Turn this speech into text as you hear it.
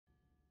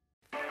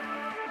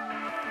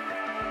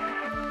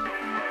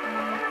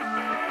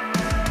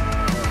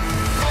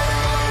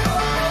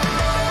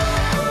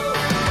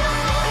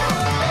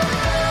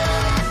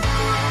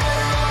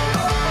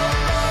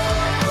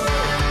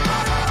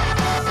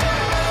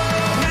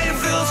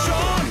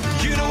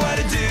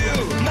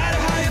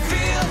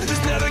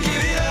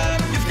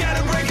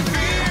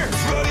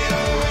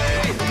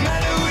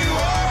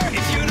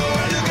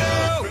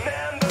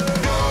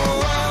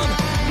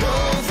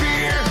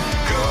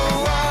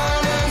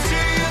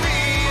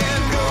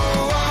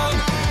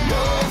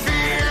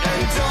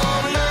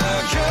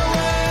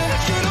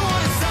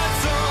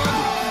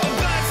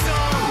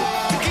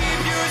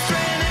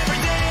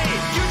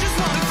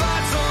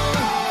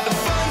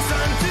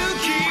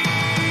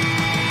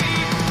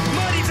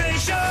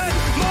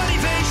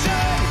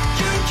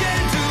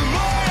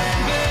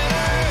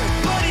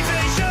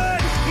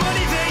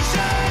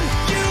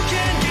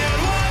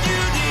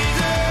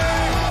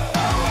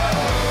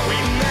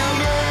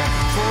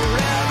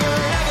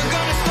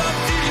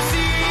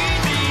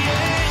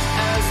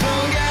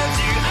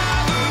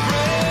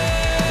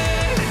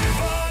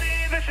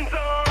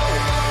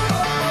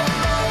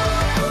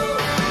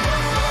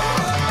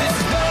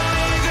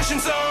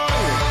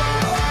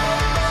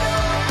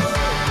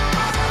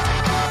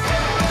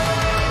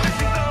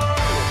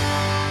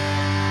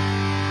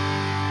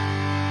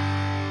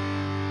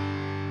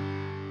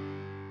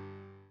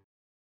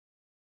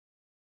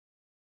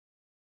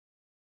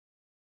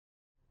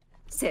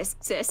sis.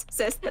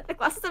 The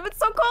classes have been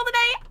so cool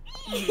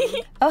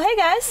today. Oh, hey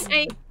guys.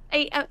 Hey.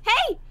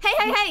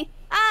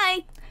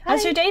 Hi.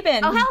 How's your day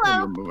been? Oh,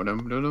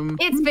 hello.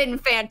 It's been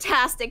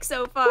fantastic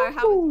so far.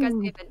 How have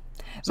you guys been?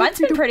 Mine's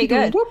been pretty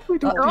good.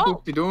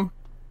 Oh,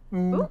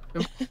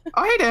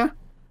 hey there.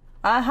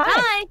 Hi.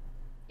 Hi.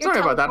 You're Sorry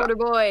about that. teleporter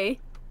boy.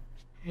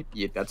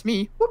 Yeah, that's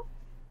me.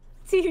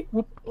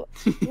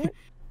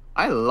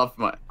 I love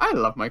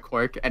my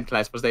quirk, and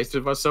class days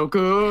was so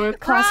good.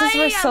 Classes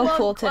were Right, so I love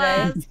cool today.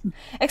 class.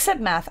 Except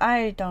math.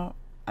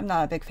 I'm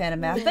not a big fan of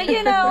math, but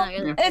you know,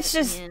 it's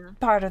just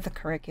part of the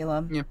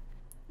curriculum. Yeah.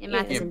 Yeah,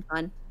 math isn't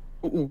fun.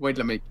 Ooh, wait,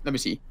 let me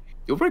see.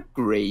 You were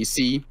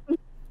Gracie.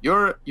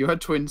 You're her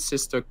twin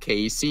sister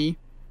Casey.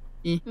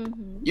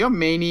 You're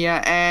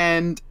Mania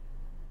and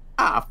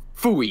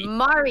Fui.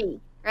 Mari,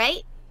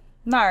 right?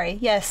 Mari,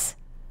 yes.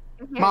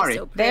 Mari.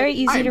 So Very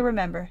easy to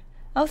remember.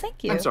 Oh,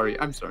 thank you. I'm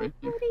sorry.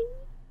 Yeah.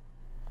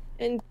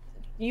 And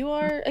you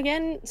are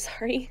again?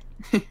 Sorry.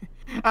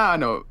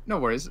 No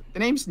worries. The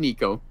name's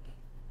Nico.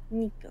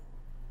 Nico.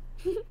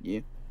 Yeah.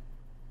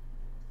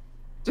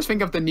 Just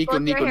think of the Nico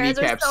Both your hairs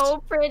kneecaps. are so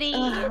pretty.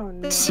 Oh,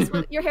 no.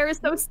 Your hair is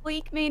so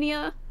sleek,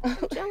 Mania. I'm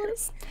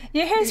jealous.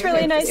 Your hair's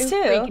really nice It's too.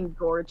 freaking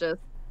gorgeous.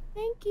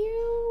 Thank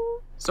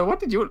you. So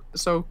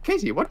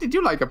Casey, what did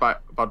you like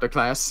about the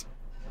class?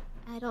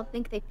 I don't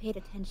think they paid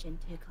attention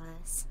to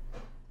class.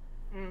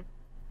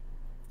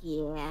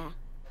 Yeah.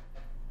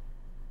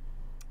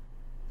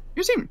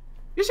 You seem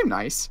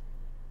nice.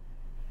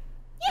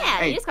 Yeah,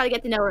 Hey. you just gotta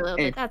get to know her a little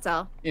bit, that's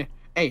all. Yeah.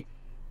 Hey.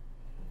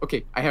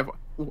 Okay,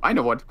 I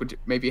know what could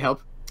maybe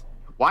help.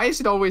 Why is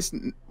it always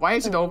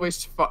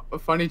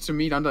funny to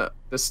meet on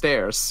the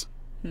stairs?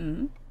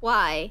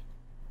 Why?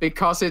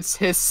 Because it's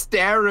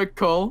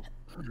hysterical.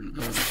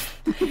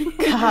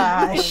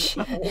 Gosh.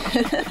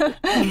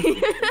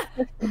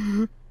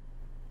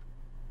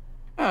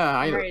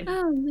 I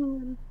Oh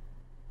no.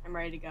 I'm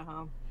ready to go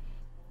home.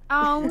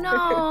 Oh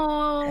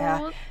no.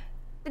 Yeah.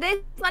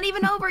 Today's not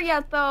even over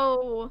yet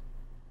though.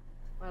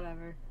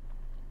 Whatever.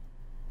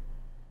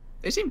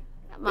 They seem.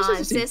 Come This on,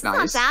 doesn't sis. seem It's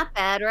nice. not that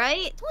bad,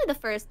 right? It's only the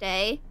first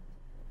day.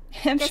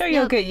 I'm Just sure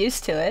you'll know- get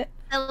used to it.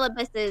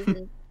 Syllabuses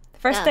and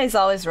First Yeah. day's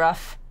always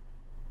rough.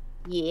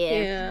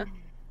 yeah.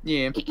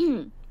 Yeah.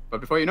 But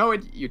before you know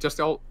it, it's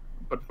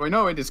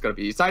gonna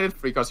be decided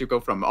because you go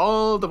from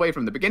all the way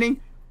from the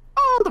beginning,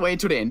 all the way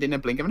to the end in a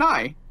blink of an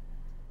eye.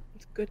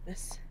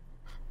 Goodness.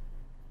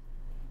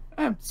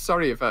 I'm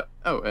sorry if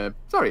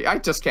sorry, I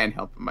just can't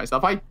help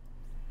myself.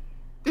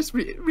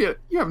 You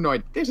have no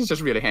idea. This is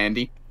just really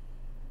handy.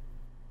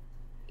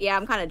 Yeah,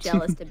 I'm kind of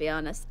jealous to be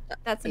honest.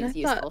 That And I seems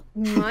useful.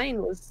 thought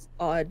mine was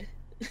odd.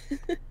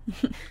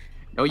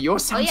 No,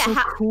 yours sounds so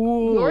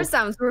cool. Yours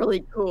sounds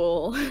really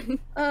cool.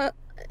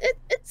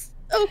 It's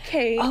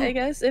okay, I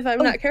guess. If I'm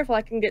not careful,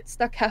 I can get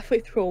stuck halfway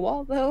through a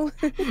wall, though.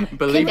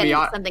 Believe me,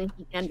 something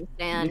you can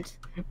understand.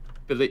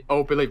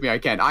 Believe me, I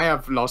can. I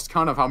have lost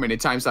count of how many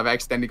times I've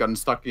accidentally gotten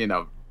stuck in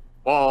a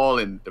wall,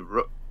 in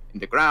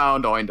the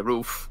ground, or in the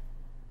roof.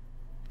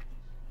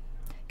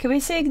 Can we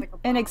see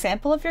an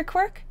example of your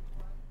quirk?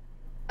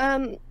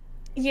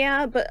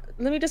 Yeah, but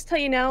let me just tell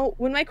you now,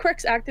 when my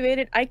quirk's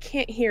activated, I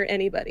can't hear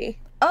anybody.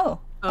 Oh,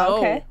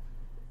 okay.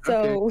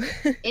 So,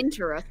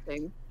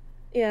 Interesting.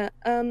 yeah,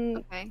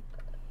 Okay.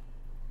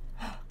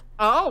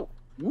 Oh!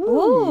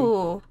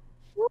 Ooh.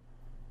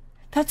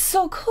 That's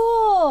so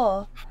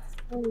cool.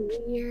 So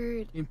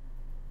weird.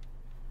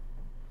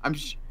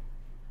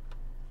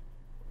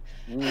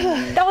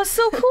 That was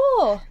so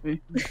cool.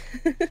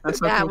 That's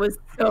so That cool. was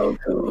so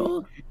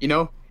cool. You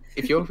know,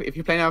 if you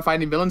plan on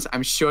fighting villains,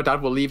 I'm sure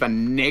that will leave a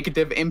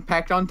negative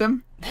impact on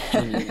them.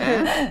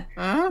 yeah.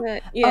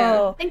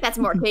 Oh, I think that's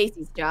more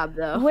Casey's job,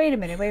 though. wait a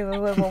minute.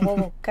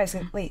 Whoa. Guys,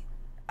 wait.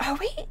 Are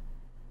we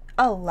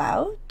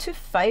allowed to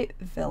fight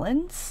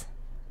villains?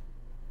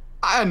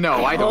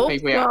 No, I don't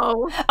think we are.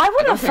 No. I want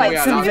to don't think we fight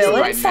are some allowed to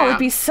villains. right That now. would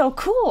be so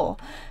cool.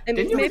 And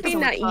Didn't you maybe have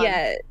not some fun?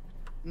 yet.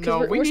 No,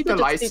 we we're need the still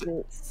just license.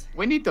 students.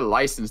 We need the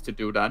license to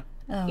do that.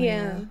 Oh,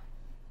 Yeah.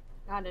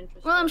 Not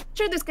interested. Well, I'm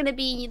sure there's gonna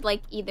be,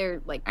 like,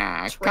 either, like,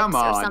 Come tricks or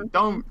on, something.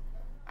 don't.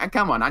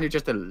 Come on, aren't you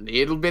just a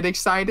little bit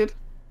excited?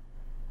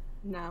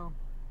 No.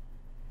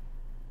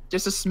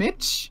 Just a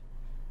smidge?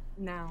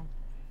 No.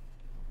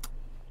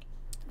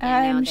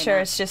 Yeah, no, I'm they're sure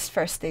not. it's just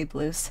first day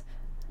blues.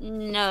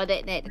 No,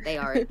 they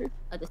aren't.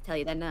 I'll just tell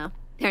you that now.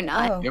 They're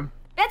not. Oh. Yep.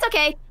 That's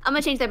okay. I'm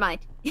gonna change their mind.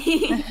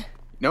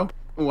 No?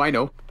 Oh, I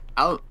know.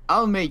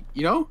 I'll make,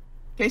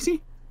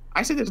 Casey,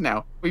 I say this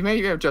now. We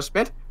may have just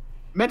met,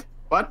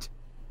 but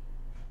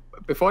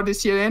before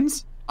this year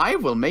ends, I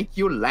will make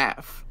you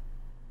laugh.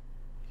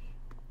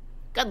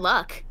 Good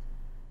luck.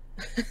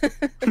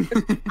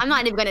 I'm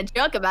not even gonna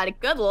joke about it.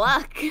 Good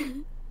luck.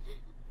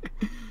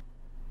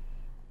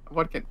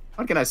 What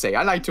can I say?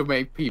 I like to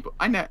make people.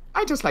 I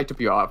just like to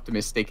be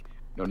optimistic.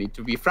 No need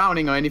to be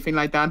frowning or anything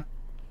like that.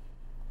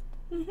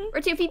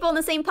 We're two people in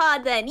the same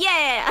pod then.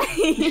 Yeah.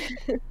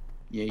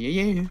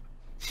 Yeah.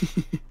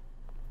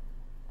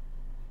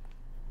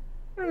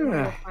 I'm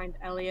gonna find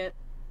Elliot.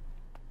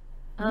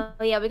 Oh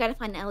yeah, we gotta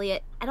find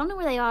Elliot. I don't know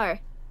where they are.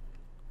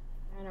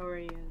 I I know where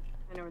he is.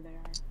 I know where they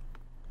are.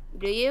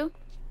 Do you?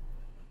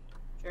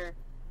 Sure.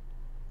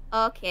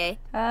 Okay.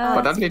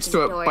 But that leads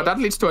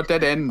to a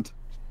dead end.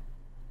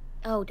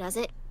 Oh, does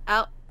it?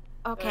 Oh,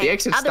 okay. The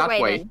exit's Other that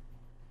way. Then.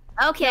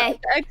 Okay.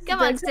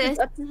 Come on, sis.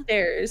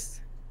 Upstairs.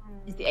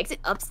 Is the exit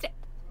upstairs?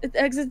 It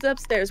exits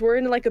upstairs. We're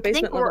in like a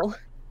basement level.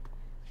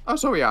 Oh,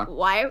 so we are.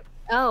 Why?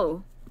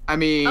 Oh. I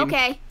mean.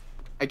 Okay.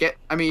 I guess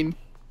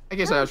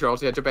I should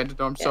also get to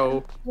Bentadorm,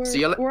 so see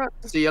you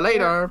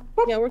later.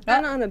 Yeah, we're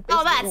kind of on a basement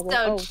Oh, that's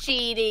level. so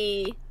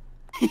cheaty.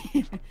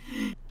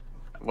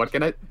 What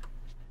can I?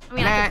 I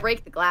mean, I could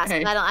break the glass,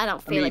 but I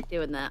don't feel like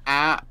doing that.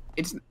 I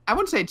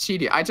wouldn't say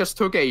cheaty. I just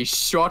took a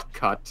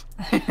shortcut.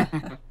 All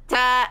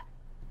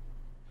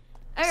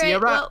right,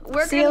 well,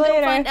 we're gonna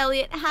go find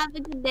Elliot. Have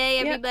a good day,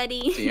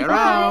 everybody. See you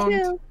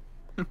around.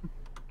 All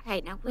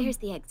right, now where's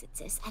the exit,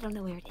 sis? I don't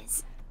know where it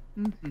is.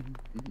 Is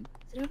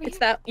it over It's here?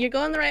 that. You're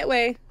going the right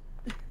way.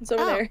 It's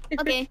over there.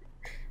 Okay.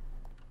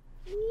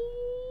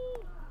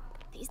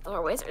 These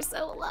doorways are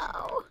so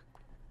low.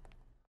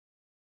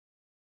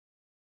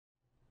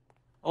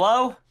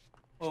 Hello?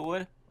 Well,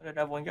 where did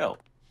everyone go?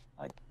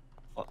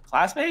 What,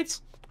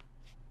 classmates?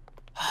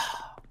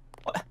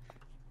 What?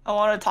 I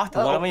want to talk to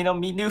them. I mean,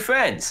 meet new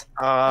friends.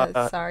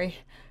 Sorry.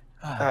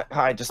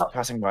 Hi, just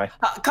passing by.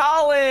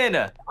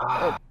 Colin!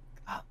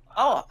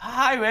 Oh,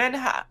 hi, Ren.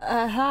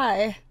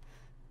 Hi.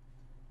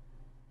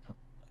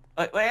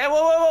 Wait, where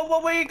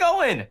are you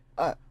going?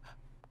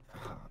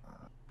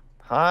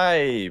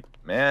 Hi,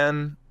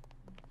 man.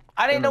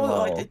 I didn't know.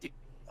 Hello.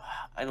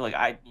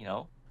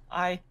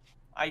 I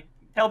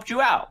helped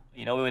you out.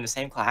 You know, we were in the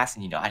same class,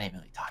 and I didn't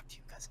really talk to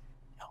you because,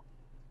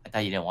 I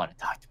thought you didn't want to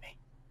talk to me.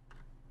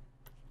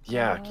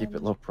 Yeah, keep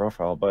it low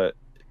profile. But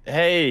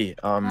hey,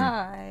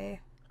 Hi.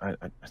 I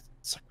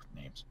suck with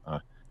names.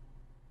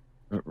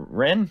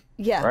 Ren.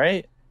 Yeah.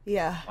 Right.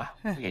 Yeah. Wow,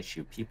 look at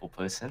you, people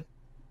person.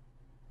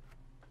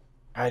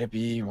 Try to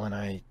be when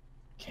I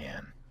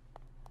can.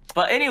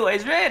 But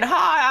anyways, Ren,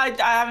 hi.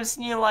 I haven't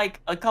seen you in like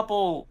a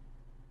couple.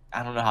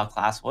 I don't know how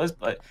class was,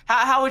 but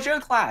how was your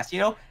class?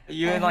 You're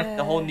in like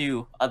the whole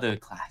new other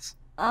class.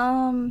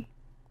 Yeah,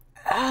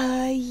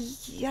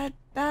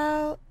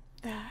 about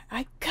that.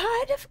 I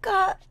kind of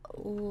got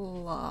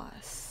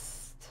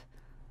lost.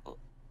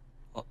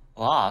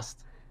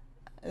 Lost?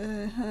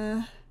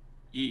 Uh-huh.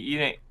 You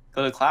didn't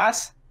go to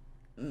class?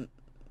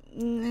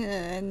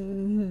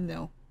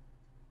 No.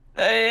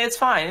 It's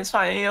fine. It's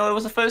fine. It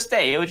was the first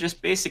day. It was just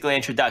basically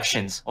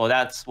introductions. Well,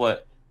 that's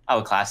what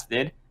our class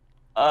did.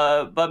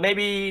 But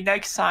maybe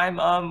next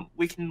time,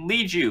 we can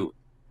lead you,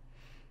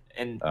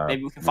 and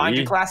maybe we can find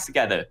your class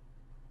together.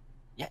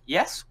 Yeah.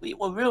 Yes, we're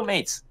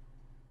roommates.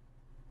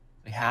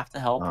 We have to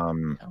help.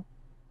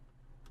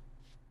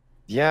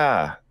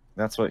 Yeah,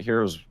 that's what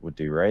heroes would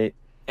do, right?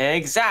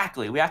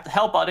 Exactly. We have to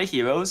help other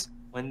heroes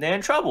when they're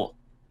in trouble.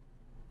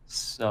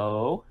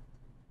 So,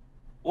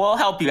 we'll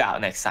help you out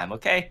next time,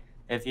 okay?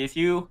 If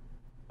you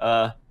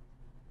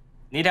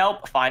need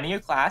help finding your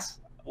class,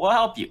 we'll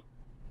help you.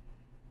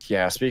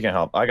 Yeah. Speaking of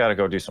help, I gotta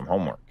go do some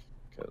homework.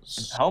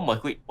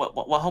 Homework?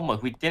 What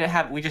homework? We didn't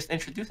have. We just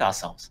introduced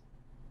ourselves.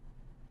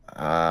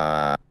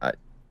 Yeah.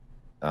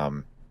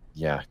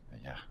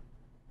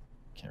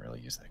 Can't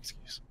really use that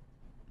excuse.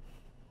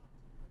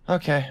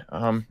 Okay.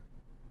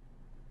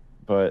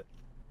 But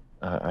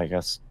I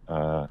guess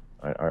are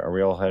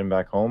we all heading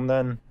back home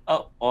then?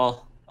 Oh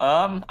well.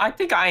 I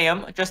think I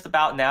am just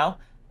about now.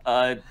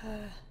 Are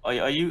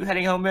you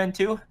heading home then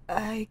too?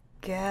 I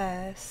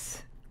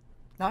guess.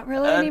 Not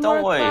really any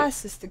more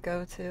classes to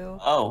go to.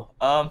 Oh,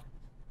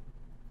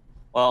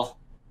 well,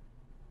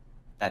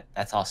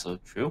 that's also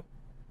true.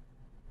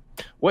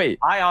 Wait.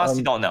 I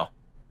honestly don't know.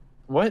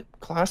 What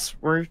class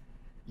were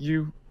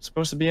you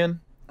supposed to be in?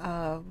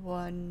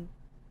 1B.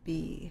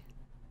 1B.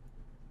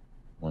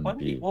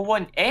 Well,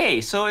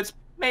 1A. So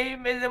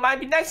maybe they might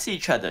be next to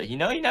each other. You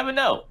never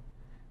know.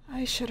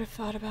 I should have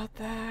thought about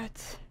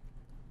that.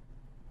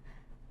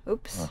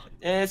 Oops.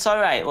 It's all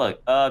right.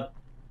 Look,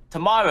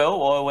 tomorrow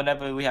or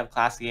whenever we have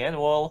class again,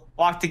 we'll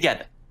walk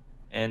together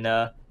and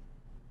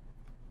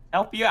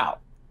help you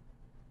out.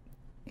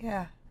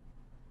 Yeah.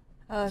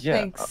 Yeah,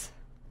 Thanks.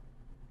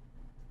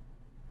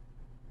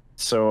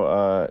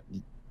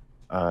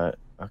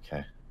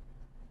 Okay.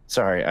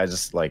 Sorry, I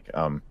just I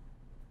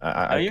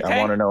okay?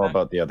 want to know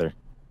about the other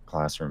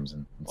classrooms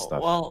and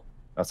stuff. Well,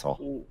 that's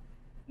all.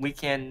 We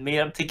can meet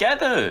them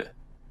together.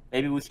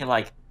 Maybe we can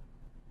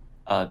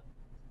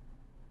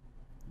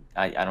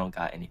I don't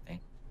got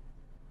anything.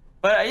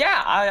 But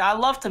yeah, I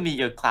love to meet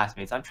your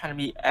classmates. I'm trying to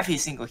meet every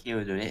single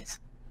hero there is.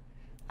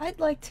 I'd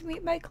like to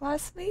meet my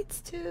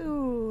classmates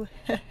too.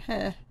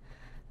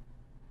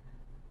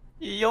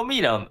 You'll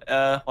meet them.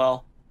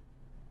 Well,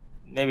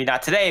 maybe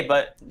not today,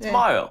 but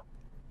tomorrow.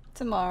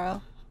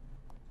 Tomorrow.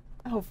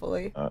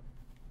 Hopefully.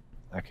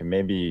 I can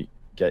maybe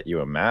get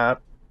you a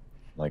map.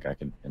 Like I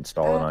could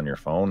install it on your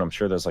phone. I'm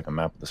sure there's like a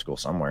map of the school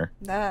somewhere.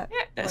 That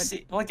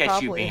look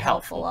at you being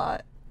helpful. A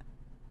lot.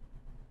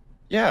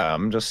 Yeah,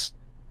 I'm just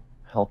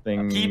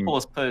helping. A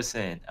people's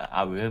person,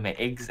 our roommate.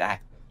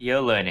 Exactly.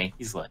 You're learning.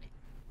 He's learning.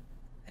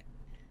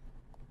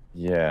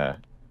 Yeah.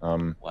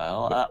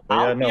 Well, but yeah,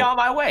 I'll be no. on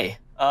my way.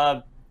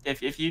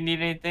 If you need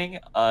anything,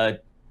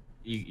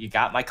 you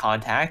got my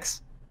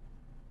contacts.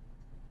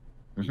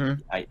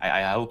 Mhm.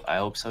 I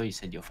hope so. You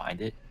said you'll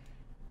find it,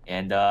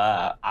 and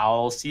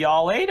I'll see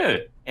y'all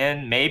later.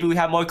 And maybe we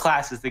have more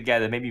classes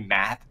together. Maybe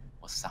math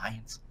or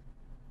science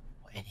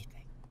or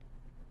anything.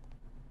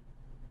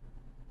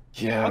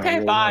 Yeah. Okay,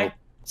 really bye. hope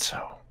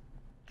So.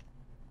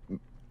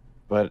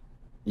 But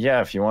yeah,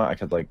 if you want, I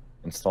could like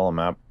install a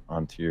map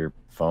onto your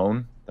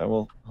phone. That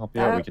will help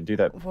you out. We That could do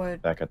that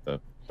would back at the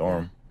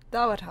dorm.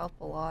 that would help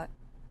a lot.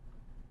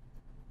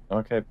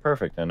 Okay,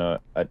 perfect. And I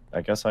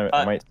guess I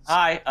might.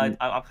 Hi, I'm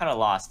kind of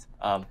lost.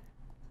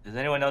 Does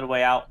anyone know the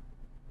way out?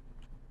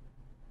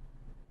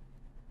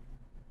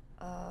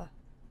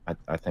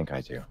 I think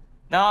I do.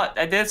 No,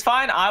 that's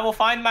fine. I will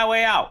find my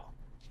way out.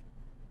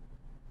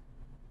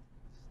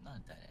 It's not a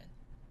dead end.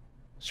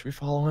 Should we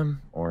follow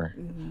him or?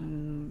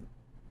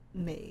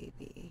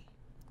 Maybe.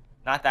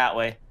 Not that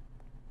way.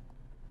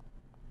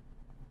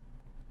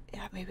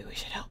 Yeah, maybe we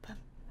should help him.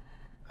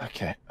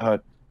 Okay.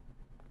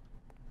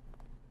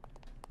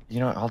 You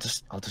know what? I'll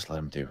just let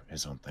him do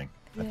his own thing.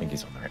 I think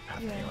he's on the right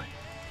path anyway.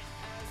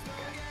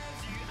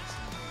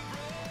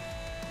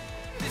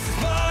 This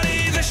is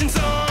Motivation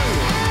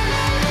Song.